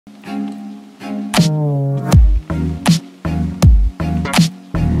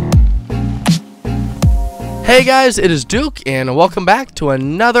Hey guys, it is Duke, and welcome back to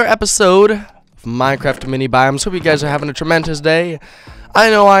another episode of Minecraft Mini Biomes. Hope you guys are having a tremendous day. I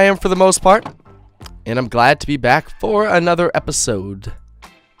know I am for the most part, and I'm glad to be back for another episode.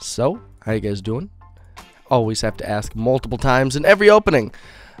 So, how you guys doing? Always have to ask multiple times in every opening,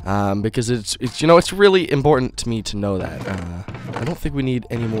 because it's really important to me to know that. I don't think we need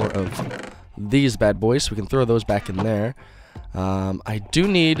any more of these bad boys, so we can throw those back in there. I do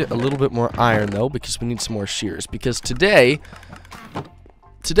need a little bit more iron though, because we need some more shears. Because today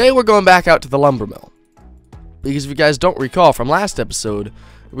we're going back out to the lumber mill. Because if you guys don't recall from last episode,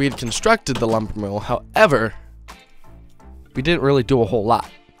 we had constructed the lumber mill. However, we didn't really do a whole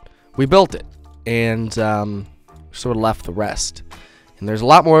lot. We built it and sort of left the rest. And there's a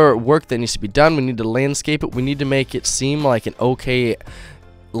lot more work that needs to be done. We need to landscape it. We need to make it seem like an okay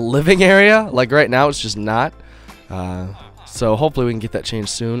living area. Like right now, it's just not. So hopefully we can get that changed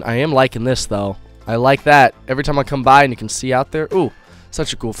soon. I am liking this though. I like that. Every time I come by and you can see out there. Ooh,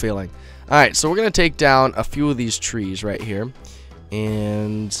 such a cool feeling. Alright, so we're going to take down a few of these trees right here.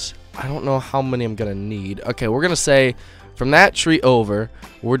 And I don't know how many I'm going to need. Okay, we're going to say from that tree over,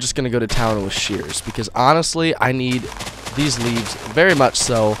 we're just going to go to town with shears. Because honestly, I need these leaves very much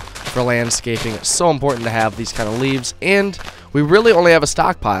so for landscaping. It's so important to have these kind of leaves. And we really only have a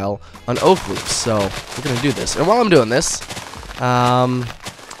stockpile on oak leaves, so we're going to do this. And while I'm doing this, I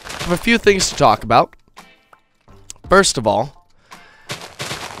have a few things to talk about. First of all,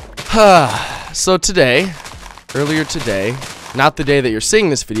 so earlier today, not the day that you're seeing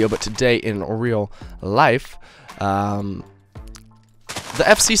this video, but today in real life, the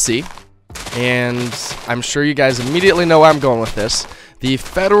FCC, and I'm sure you guys immediately know where I'm going with this, the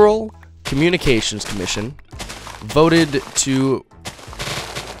Federal Communications Commission voted to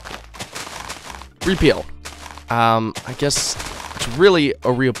repeal. I guess it's really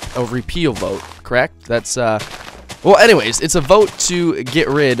a repeal vote, correct? That's well, anyways, it's a vote to get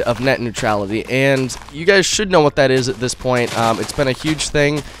rid of net neutrality, and you guys should know what that is at this point. It's been a huge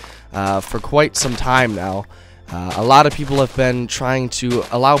thing for quite some time now. A lot of people have been trying to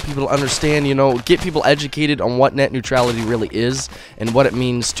allow people to understand, get people educated on what net neutrality really is and what it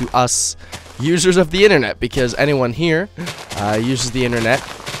means to us users of the internet, because anyone here uses the internet.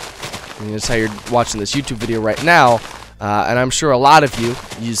 And that's how you're watching this YouTube video right now, and I'm sure a lot of you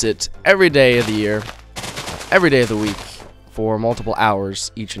use it every day of the year, every day of the week, for multiple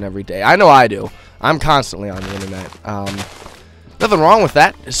hours each and every day. I know I do. I'm constantly on the internet. Nothing wrong with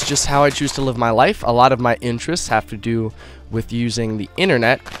that. It's just how I choose to live my life. A lot of my interests have to do with using the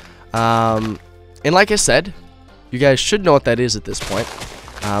internet. And like I said, you guys should know what that is at this point.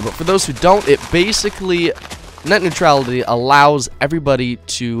 But for those who don't, it basically, net neutrality allows everybody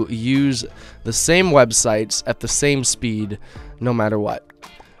to use the same websites at the same speed no matter what.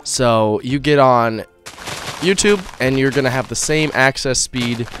 So you get on YouTube and you're going to have the same access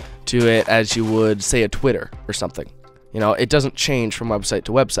speed to it as you would, say, a Twitter or something. It doesn't change from website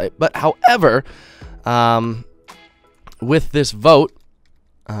to website. But however, with this vote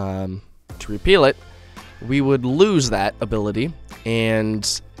to repeal it, we would lose that ability,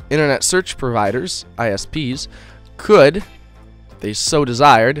 and internet search providers, ISPs, could, if they so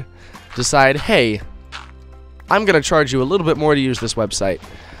desired, decide, hey, I'm going to charge you a little bit more to use this website.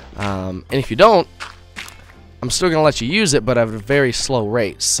 And if you don't, I'm still going to let you use it, but at a very slow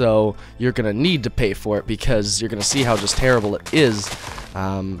rate. So you're going to need to pay for it, because you're going to see how just terrible it is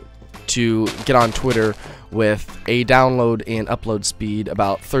to get on Twitter with a download and upload speed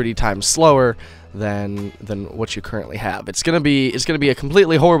about 30 times slower than what you currently have. It's going to be a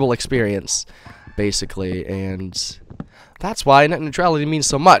completely horrible experience, basically, and that's why net neutrality means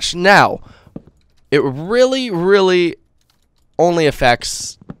so much. Now, it really only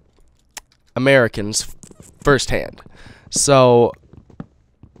affects Americans firsthand. So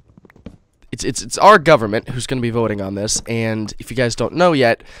it's our government who's going to be voting on this, and if you guys don't know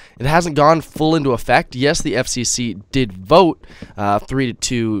yet, it hasn't gone full into effect. Yes, the FCC did vote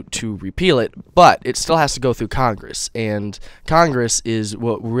 3-2 to repeal it, but it still has to go through Congress, and Congress is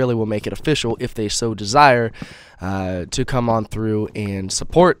what really will make it official if they so desire to come on through and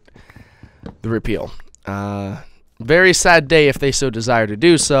support the repeal. Very sad day if they so desire to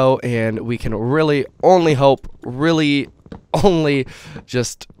do so, and we can really only hope,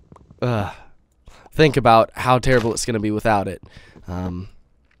 just think about how terrible it's going to be without it.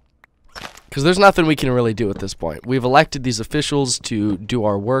 Because there's nothing we can really do at this point. We've elected these officials to do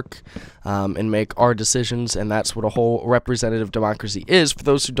our work and make our decisions, and that's what a whole representative democracy is. For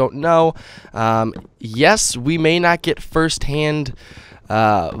those who don't know, yes, we may not get first-hand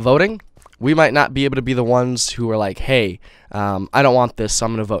voting. We might not be able to be the ones who are like, hey, I don't want this, so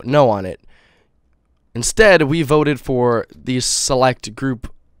I'm going to vote no on it. Instead, we voted for these select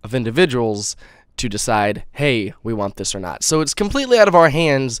group of individuals to decide, hey, we want this or not. So it's completely out of our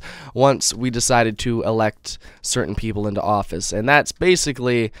hands once we decided to elect certain people into office. And that's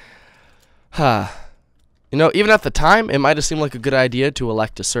basically, you know, even at the time, it might have seemed like a good idea to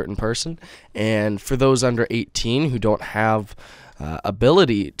elect a certain person. And for those under 18 who don't have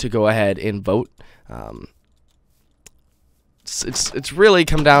ability to go ahead and vote, it's really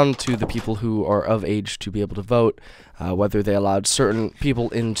come down to the people who are of age to be able to vote, whether they allowed certain people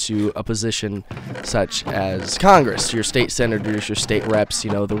into a position such as Congress, your state senators, your state reps,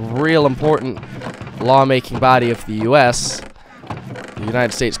 you know, the real important lawmaking body of the U.S., the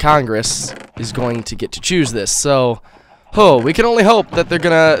United States Congress, is going to get to choose this. So, we can only hope that they're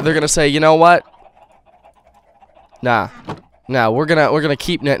gonna say, you know what? Nah, we're gonna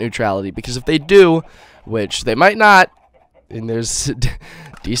keep net neutrality, because if they do, which they might not, and there's a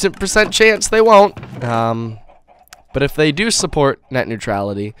decent % chance they won't, but if they do support net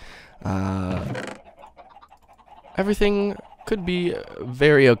neutrality, everything could be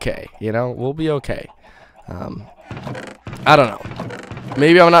very okay. You know, we'll be okay. I don't know.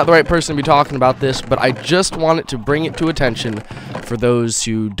 Maybe I'm not the right person to be talking about this, but I just wanted to bring it to attention for those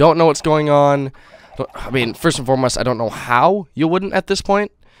who don't know what's going on. I mean, first and foremost, I don't know how you wouldn't at this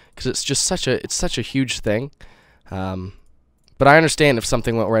point, because it's just such a huge thing. But I understand if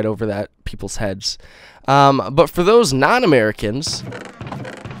something went right over that people's heads. But for those non-Americans,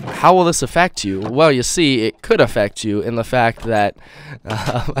 how will this affect you? Well, you see, it could affect you in the fact that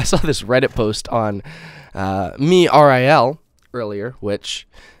I saw this Reddit post on me RIL earlier, which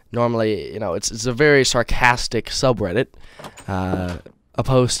normally, you know, it's a very sarcastic subreddit. A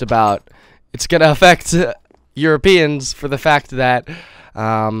post about it's going to affect Europeans for the fact that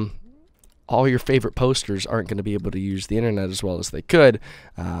all your favorite posters aren't going to be able to use the internet as well as they could.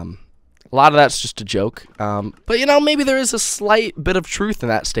 A lot of that's just a joke. But, you know, maybe there is a slight bit of truth in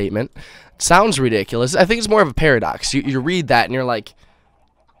that statement. It sounds ridiculous. I think it's more of a paradox. You read that and you're like,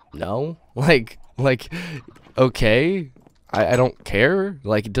 no? Like okay, I don't care.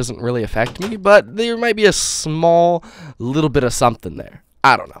 Like, it doesn't really affect me. But there might be a small little bit of something there.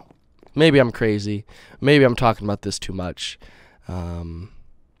 I don't know. Maybe I'm crazy. Maybe I'm talking about this too much.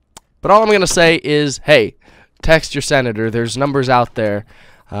 But all I'm going to say is, hey, text your senator. There's numbers out there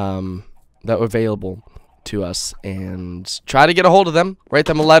that are available to us, and try to get a hold of them. Write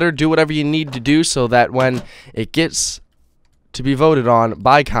them a letter. Do whatever you need to do so that when it gets to be voted on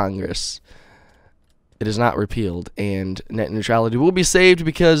by Congress, it is not repealed, and net neutrality will be saved,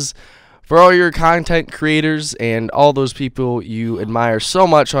 because for all your content creators and all those people you admire so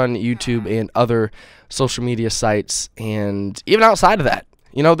much on YouTube and other social media sites, and even outside of that,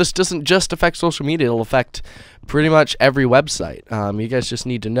 you know, this doesn't just affect social media. It'll affect pretty much every website. You guys just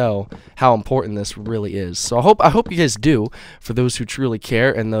need to know how important this really is. So I hope you guys do, for those who truly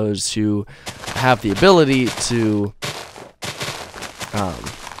care and those who have the ability to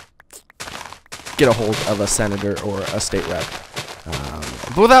get a hold of a senator or a state rep.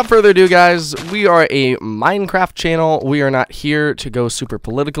 But without further ado, guys, we are a Minecraft channel. We are not here to go super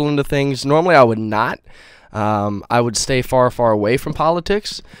political into things. Normally, I would not. I would stay far, far away from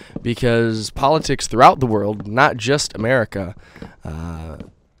politics, because politics throughout the world, not just America,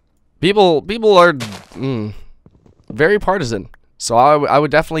 people are very partisan. So I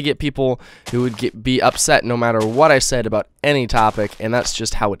would definitely get people who would be upset no matter what I said about any topic, and that's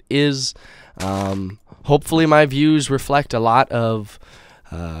just how it is. Hopefully my views reflect a lot of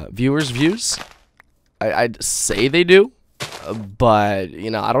viewers' views. I'd say they do. But, you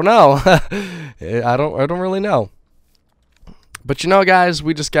know, I don't know. I don't really know. But, you know, guys,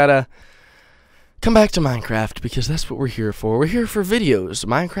 we just gotta come back to Minecraft, because that's what we're here for. We're here for videos.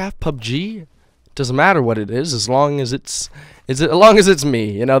 Minecraft, PUBG, doesn't matter what it is, as long as it's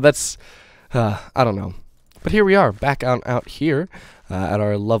me. You know, that's I don't know. But here we are, back out here at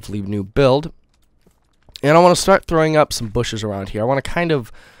our lovely new build. And I want to start throwing up some bushes around here. I want to kind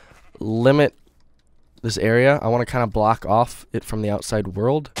of limit this area. I want to kind of block off it from the outside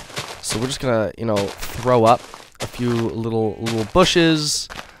world. So we're just gonna, you know, throw up a few little bushes,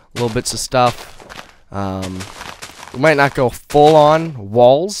 little bits of stuff. We might not go full on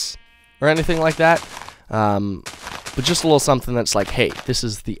walls or anything like that, but just a little something that's like, hey, this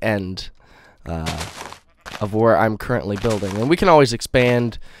is the end of where I'm currently building. And we can always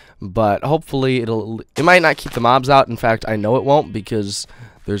expand, but hopefully it might not keep the mobs out. In fact, I know it won't, because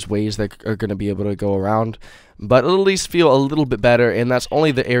there's ways that are going to be able to go around, but it'll at least feel a little bit better, and that's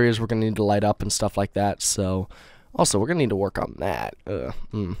only the areas we're going to need to light up and stuff like that. So also, we're going to need to work on that.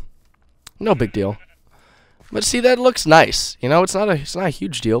 No big deal. But see, that looks nice. You know, it's not a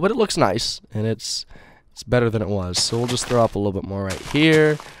huge deal, but it looks nice, and it's better than it was. So we'll just throw up a little bit more right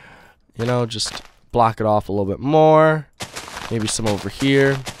here. You know, just block it off a little bit more. Maybe some over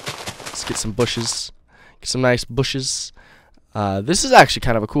here. Let's get some bushes. Get some nice bushes. This is actually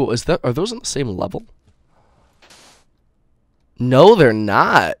kind of a cool. Are those on the same level? No, they're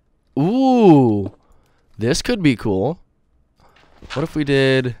not. Ooh, this could be cool. What if we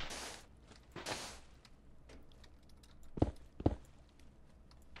did?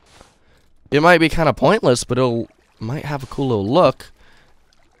 It might be kind of pointless, but might have a cool little look.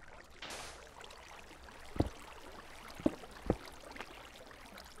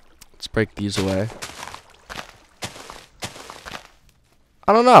 Let's break these away.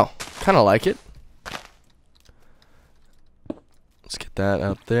 I don't know. Kind of like it. Let's get that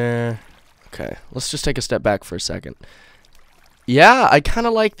out there. Okay, let's just take a step back for a second. Yeah, I kind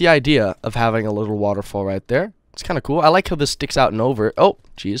of like the idea of having a little waterfall right there. It's kind of cool. I like how this sticks out and over. Oh,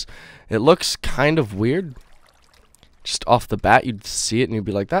 jeez. It looks kind of weird. Just off the bat, you'd see it and you'd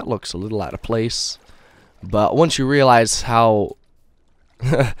be like, that looks a little out of place. But once you realize how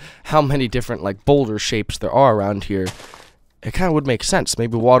how many different like boulder shapes there are around here, it kind of would make sense.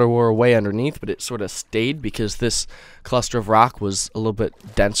 Maybe water were way underneath, but it sort of stayed because this cluster of rock was a little bit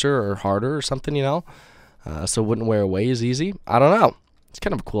denser or harder or something, you know? So it wouldn't wear away as easy. I don't know. It's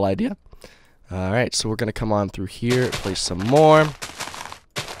kind of a cool idea. Alright, so we're going to come on through here, place some more.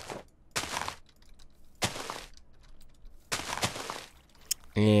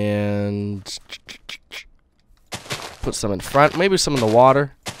 And put some in front. Maybe some in the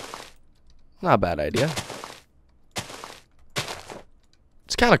water. Not a bad idea.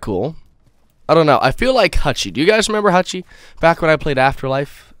 It's kind of cool. I don't know. I feel like Hutchie. Do you guys remember Hutchie? Back when I played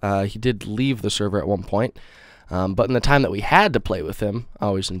Afterlife, he did leave the server at one point. But in the time that we had to play with him, I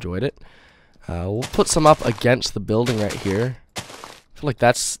always enjoyed it. We'll put some up against the building right here. I feel like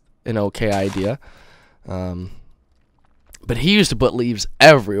that's an okay idea. But he used to put leaves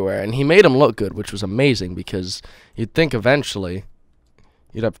everywhere, and he made them look good, which was amazing because you'd think eventually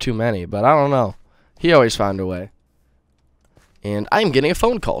you'd have too many, but I don't know. He always found a way. And I'm getting a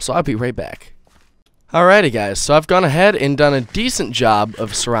phone call, so I'll be right back. Alrighty guys, so I've gone ahead and done a decent job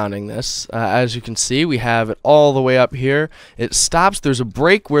of surrounding this. As you can see, we have it all the way up here. It stops. There's a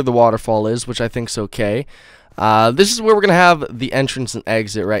break where the waterfall is, which I think's okay. This is where we're going to have the entrance and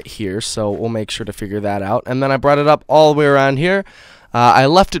exit right here, so we'll make sure to figure that out. And then I brought it up all the way around here. I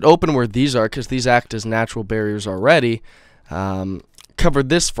left it open where these are because these act as natural barriers already. Covered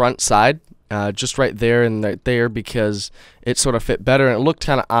this front side. Just right there and right there because it sort of fit better, and it looked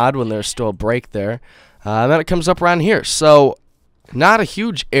kind of odd when there's still a break there. And then it comes up around here, so not a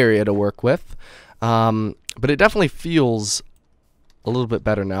huge area to work with, but it definitely feels a little bit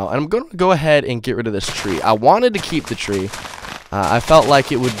better now. And I'm going to go ahead and get rid of this tree. I wanted to keep the tree. I felt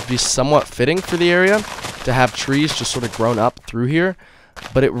like it would be somewhat fitting for the area to have trees just sort of grown up through here,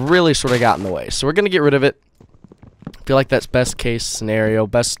 but it really sort of got in the way. So we're going to get rid of it. I feel like that's best case scenario,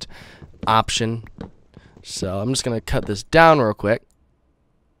 best option. So I'm just gonna cut this down real quick.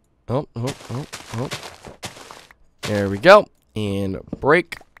 Oh. There we go. And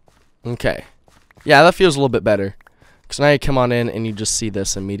break. Okay. Yeah, that feels a little bit better. Because now you come on in and you just see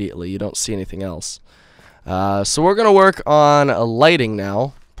this immediately. You don't see anything else. So we're gonna work on lighting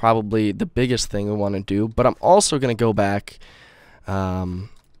now. Probably the biggest thing we want to do. But I'm also gonna go back. I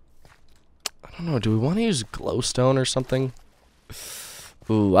don't know. Do we want to use glowstone or something?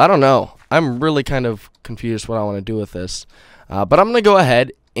 Ooh, I don't know. I'm really kind of confused what I want to do with this. But I'm going to go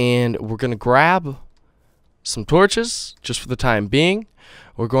ahead and we're going to grab some torches just for the time being.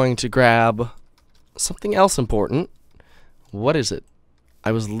 We're going to grab something else important. What is it?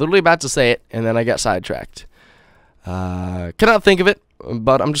 I was literally about to say it and then I got sidetracked. Cannot think of it,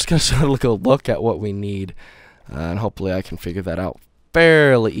 but I'm just going to sort of look at what we need. And hopefully I can figure that out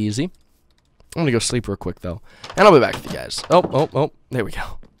fairly easy. I'm going to go sleep real quick, though. And I'll be back with you guys. Oh. There we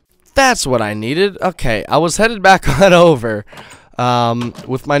go. That's what I needed. Okay, I was headed back on over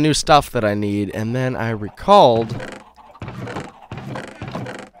with my new stuff that I need. And then I recalled.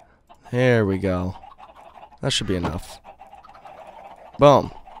 There we go. That should be enough.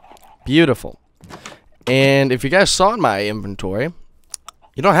 Boom. Beautiful. And if you guys saw in my inventory,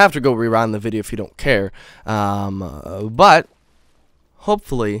 you don't have to go rewind the video if you don't care. But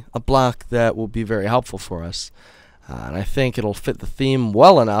hopefully a block that will be very helpful for us. And I think it'll fit the theme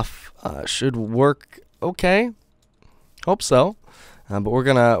well enough. Should work okay. Hope so. But we're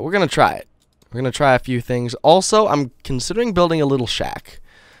gonna try it. We're gonna try a few things. Also, I'm considering building a little shack,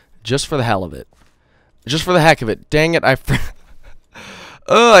 just for the hell of it. Just for the heck of it. Dang it! I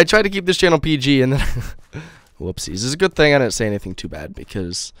tried to keep this channel PG, and then Whoopsies. It's a good thing I didn't say anything too bad,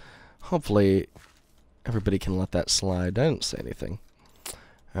 because hopefully everybody can let that slide. I didn't say anything.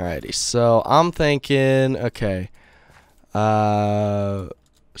 Alrighty, so I'm thinking, okay,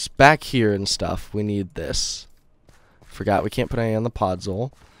 it's back here and stuff. We need this. Forgot we can't put any on the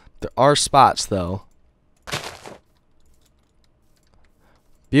podzol. There are spots though.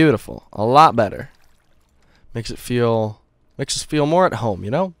 Beautiful. A lot better. Makes us feel more at home,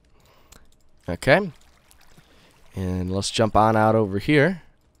 you know? Okay. And let's jump on out over here.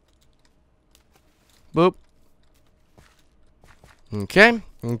 Boop. Okay.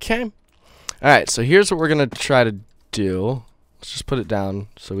 Okay. Alright, so here's what we're going to try to do. Let's just put it down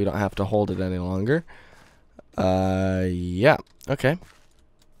so we don't have to hold it any longer. Yeah. Okay.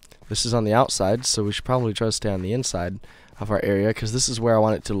 This is on the outside, so we should probably try to stay on the inside of our area, because this is where I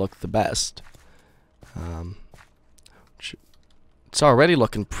want it to look the best. It's already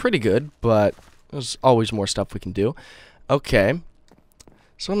looking pretty good, but there's always more stuff we can do. Okay.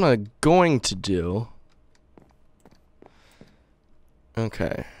 So what I'm going to do...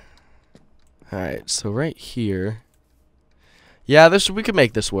 Okay. Alright, so right here... Yeah, we could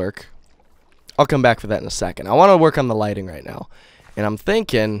make this work. I'll come back for that in a second. I want to work on the lighting right now. And I'm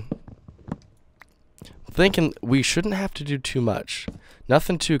thinking we shouldn't have to do too much.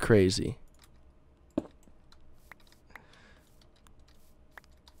 Nothing too crazy.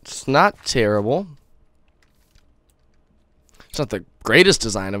 It's not terrible. It's not the greatest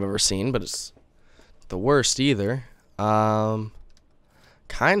design I've ever seen, but it's the worst either. Kinda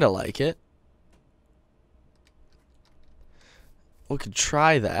like it. We could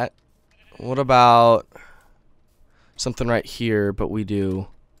try that. What about something right here, but we do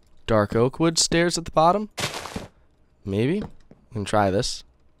dark oak wood stairs at the bottom? Maybe. We can try this.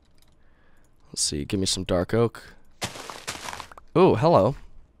 Let's see. Give me some dark oak. Oh, hello.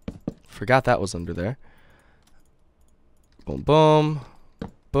 Forgot that was under there. Boom, boom.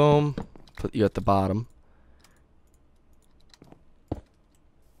 Boom. Put you at the bottom.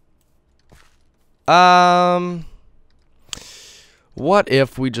 What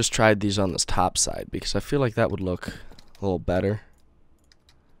if we just tried these on this top side? Because I feel like that would look a little better.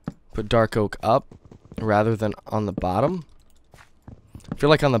 Put dark oak up rather than on the bottom. I feel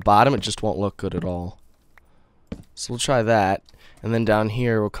like on the bottom it just won't look good at all. So we'll try that. And then down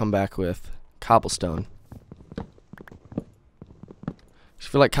here we'll come back with cobblestone. I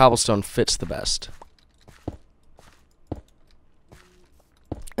feel like cobblestone fits the best.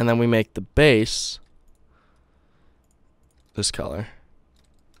 And then we make the base this color.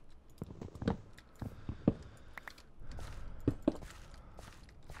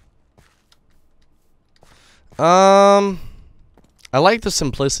 I like the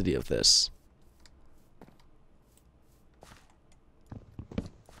simplicity of this.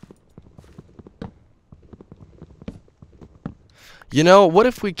 You know, what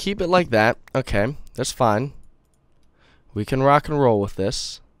if we keep it like that? Okay, that's fine. We can rock and roll with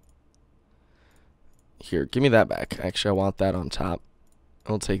this. Here, give me that back. Actually, I want that on top.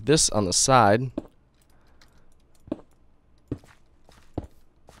 I'll take this on the side.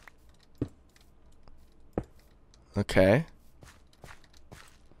 Okay.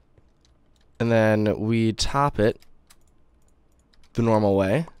 And then we top it the normal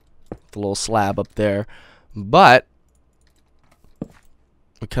way. The little slab up there. But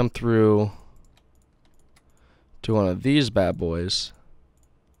we come through to one of these bad boys.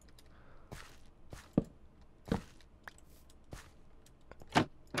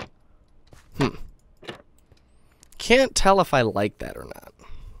 Can't tell if I like that or not.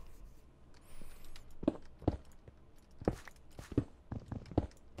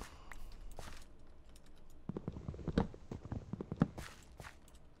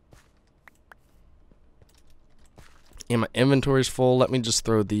 Yeah, my inventory's full. Let me just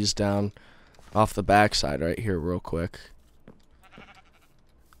throw these down off the backside right here real quick.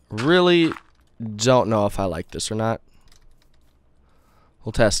 Really don't know if I like this or not.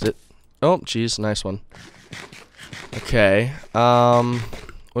 We'll test it. Oh, geez, nice one. Okay,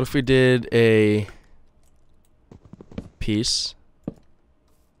 what if we did a piece?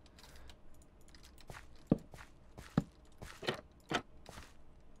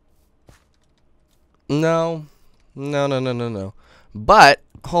 No. No. But,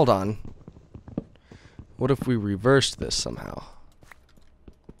 hold on. What if we reversed this somehow?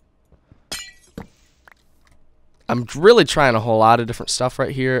 I'm really trying a whole lot of different stuff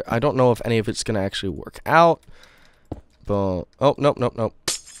right here. I don't know if any of it's going to actually work out. Boom. Oh, nope.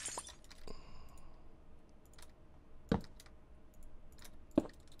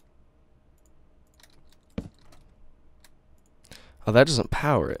 Oh, that doesn't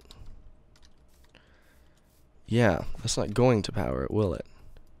power it. Yeah, that's not going to power it, will it?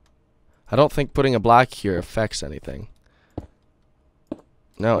 I don't think putting a block here affects anything.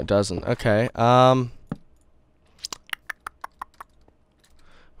 No, it doesn't. Okay,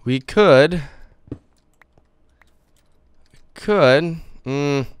 we could... we're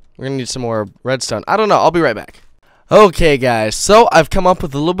gonna need some more redstone. I don't know. I'll be right back. Okay, guys. So I've come up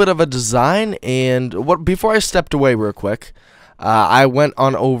with a little bit of a design, and before I stepped away real quick, I went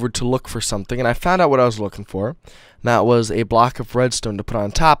on over to look for something, and I found out what I was looking for. And that was a block of redstone to put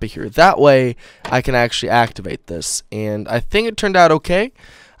on top of here. That way, I can actually activate this, and I think it turned out okay.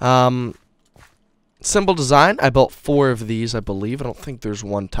 Simple design. I built 4 of these, I believe. I don't think there's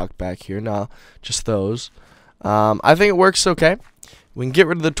one tucked back here. No, just those. I think it works okay. We can get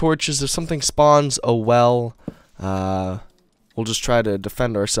rid of the torches. If something spawns a well, we'll just try to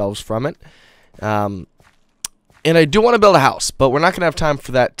defend ourselves from it. And I do want to build a house, but we're not going to have time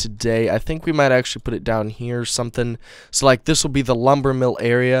for that today. I think we might actually put it down here or something. So, like, this will be the lumber mill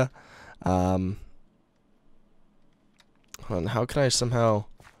area. Hold on, how can I somehow...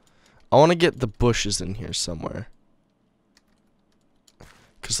 I want to get the bushes in here somewhere.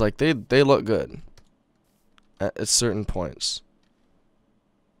 Because, like, they look good at certain points.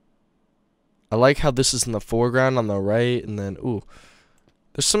 I like how this is in the foreground on the right, and then, ooh.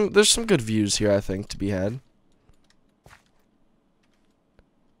 There's some good views here, I think, to be had.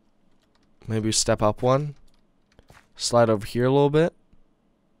 Maybe step up one. Slide over here a little bit.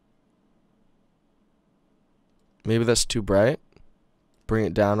 Maybe that's too bright. Bring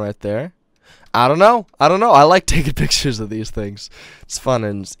it down right there. I don't know. I like taking pictures of these things. It's fun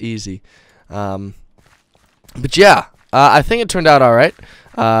and it's easy. But yeah, I think it turned out alright.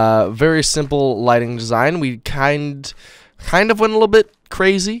 Very simple lighting design. We kind of went a little bit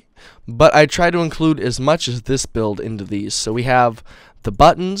crazy, but I tried to include as much as this build into these. So we have the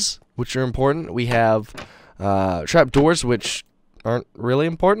buttons, which are important. We have trap doors, which aren't really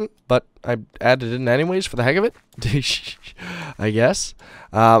important, but I added it in anyways for the heck of it. I guess.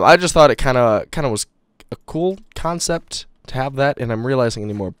 I just thought it kind of was a cool concept to have that, and I'm realizing I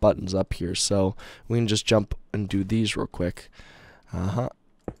need more buttons up here, so we can just jump and do these real quick.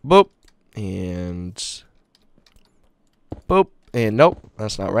 Boop, and boop, and nope,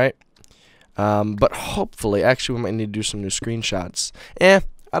 that's not right. But hopefully, actually, we might need to do some new screenshots.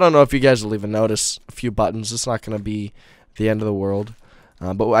 I don't know if you guys will even notice a few buttons. It's not going to be the end of the world.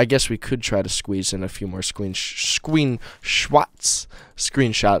 But I guess we could try to squeeze in a few more screenshots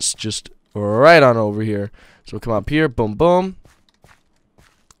just right on over here. So we'll come up here, boom, boom.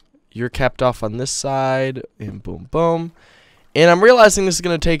 You're capped off on this side, and boom, boom. And I'm realizing this is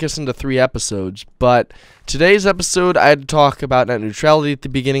going to take us into 3 episodes, but today's episode I had to talk about net neutrality at the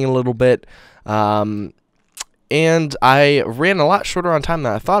beginning a little bit. And I ran a lot shorter on time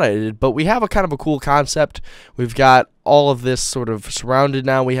than I thought I did, but we have a kind of a cool concept. We've got all of this sort of surrounded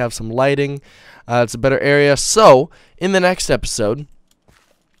now. We have some lighting. It's a better area. So, in the next episode,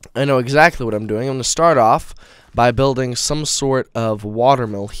 I know exactly what I'm doing. I'm going to start off by building some sort of water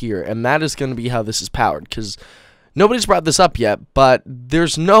mill here, and that is going to be how this is powered, because nobody's brought this up yet, but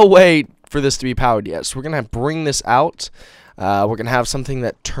there's no way for this to be powered yet. So we're going to bring this out. We're going to have something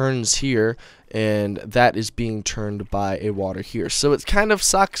that turns here, and that is being turned by a water here. So it kind of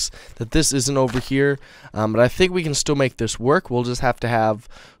sucks that this isn't over here, but I think we can still make this work. We'll just have to have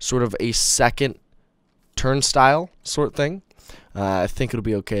sort of a second turnstile sort thing. I think it'll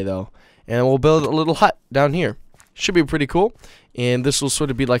be okay, though. And we'll build a little hut down here. Should be pretty cool. And this will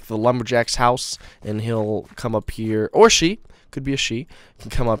sort of be like the lumberjack's house, and he'll come up here, or she, could be a she, can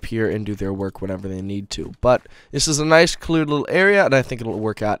come up here and do their work whenever they need to. But this is a nice clear little area, and I think it'll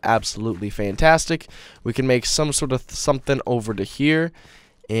work out absolutely fantastic. We can make some sort of something over to here,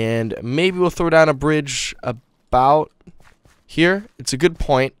 and maybe we'll throw down a bridge about here. It's a good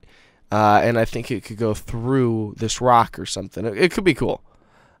point, and I think it could go through this rock or something. It could be cool.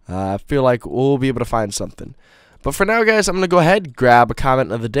 I feel like we'll be able to find something. But for now, guys, I'm going to go ahead, grab a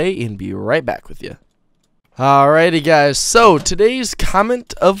comment of the day, and be right back with you. Alrighty, guys, so today's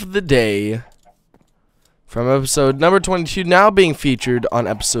comment of the day from episode number 22, now being featured on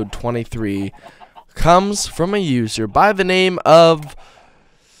episode 23, comes from a user by the name of...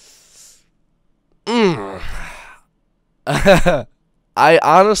 I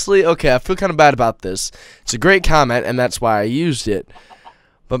honestly, okay, I feel kind of bad about this. It's a great comment, and that's why I used it.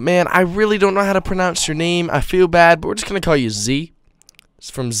 But, man, I really don't know how to pronounce your name. I feel bad, but we're just going to call you Z. It's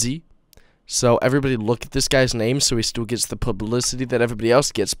from Z. So everybody look at this guy's name so he still gets the publicity that everybody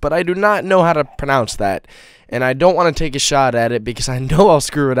else gets. But I do not know how to pronounce that. And I don't want to take a shot at it because I know I'll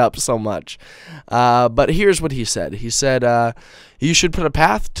screw it up so much. But here's what he said. He said, you should put a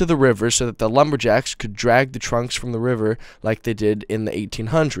path to the river so that the lumberjacks could drag the trunks from the river like they did in the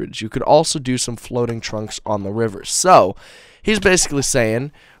 1800s. You could also do some floating trunks on the river. So he's basically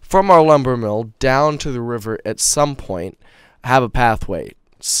saying, from our lumber mill down to the river at some point, have a pathway.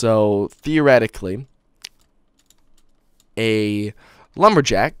 So theoretically, a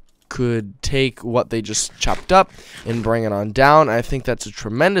lumberjack could take what they just chopped up and bring it on down. I think that's a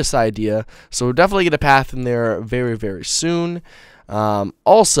tremendous idea. So we'll definitely get a path in there very, very soon.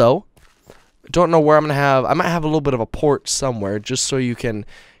 Also, don't know where I'm gonna have. I might have a little bit of a port somewhere, just so you can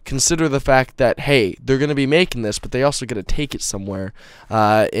consider the fact that, hey, they're gonna be making this, but they also gotta take it somewhere,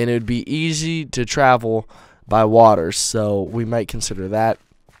 and it'd be easy to travel by water. So we might consider that.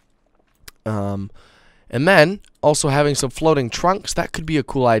 And then also having some floating trunks, that could be a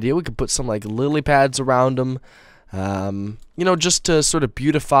cool idea. We could put some like lily pads around them, you know, just to sort of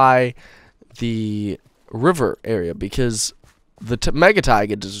beautify the river area, because the Mega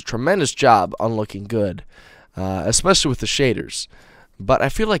Taiga does a tremendous job on looking good, especially with the shaders. But I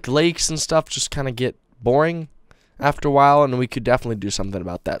feel like lakes and stuff just kind of get boring after a while, and we could definitely do something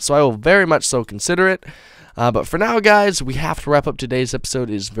about that. So I will very much so consider it. But for now, guys, we have to wrap up today's episode.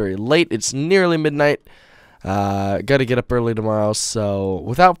 It is very late. It's nearly midnight. Got to get up early tomorrow. So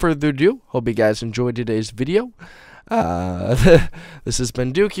without further ado, hope you guys enjoyed today's video. This has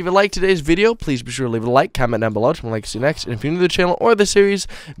been Duke. If you liked today's video, please be sure to leave a like, comment down below. I'd like to see you next. And if you're new to the channel or the series,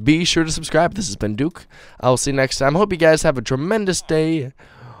 be sure to subscribe. This has been Duke. I will see you next time. Hope you guys have a tremendous day.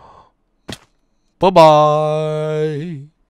 Bye-bye.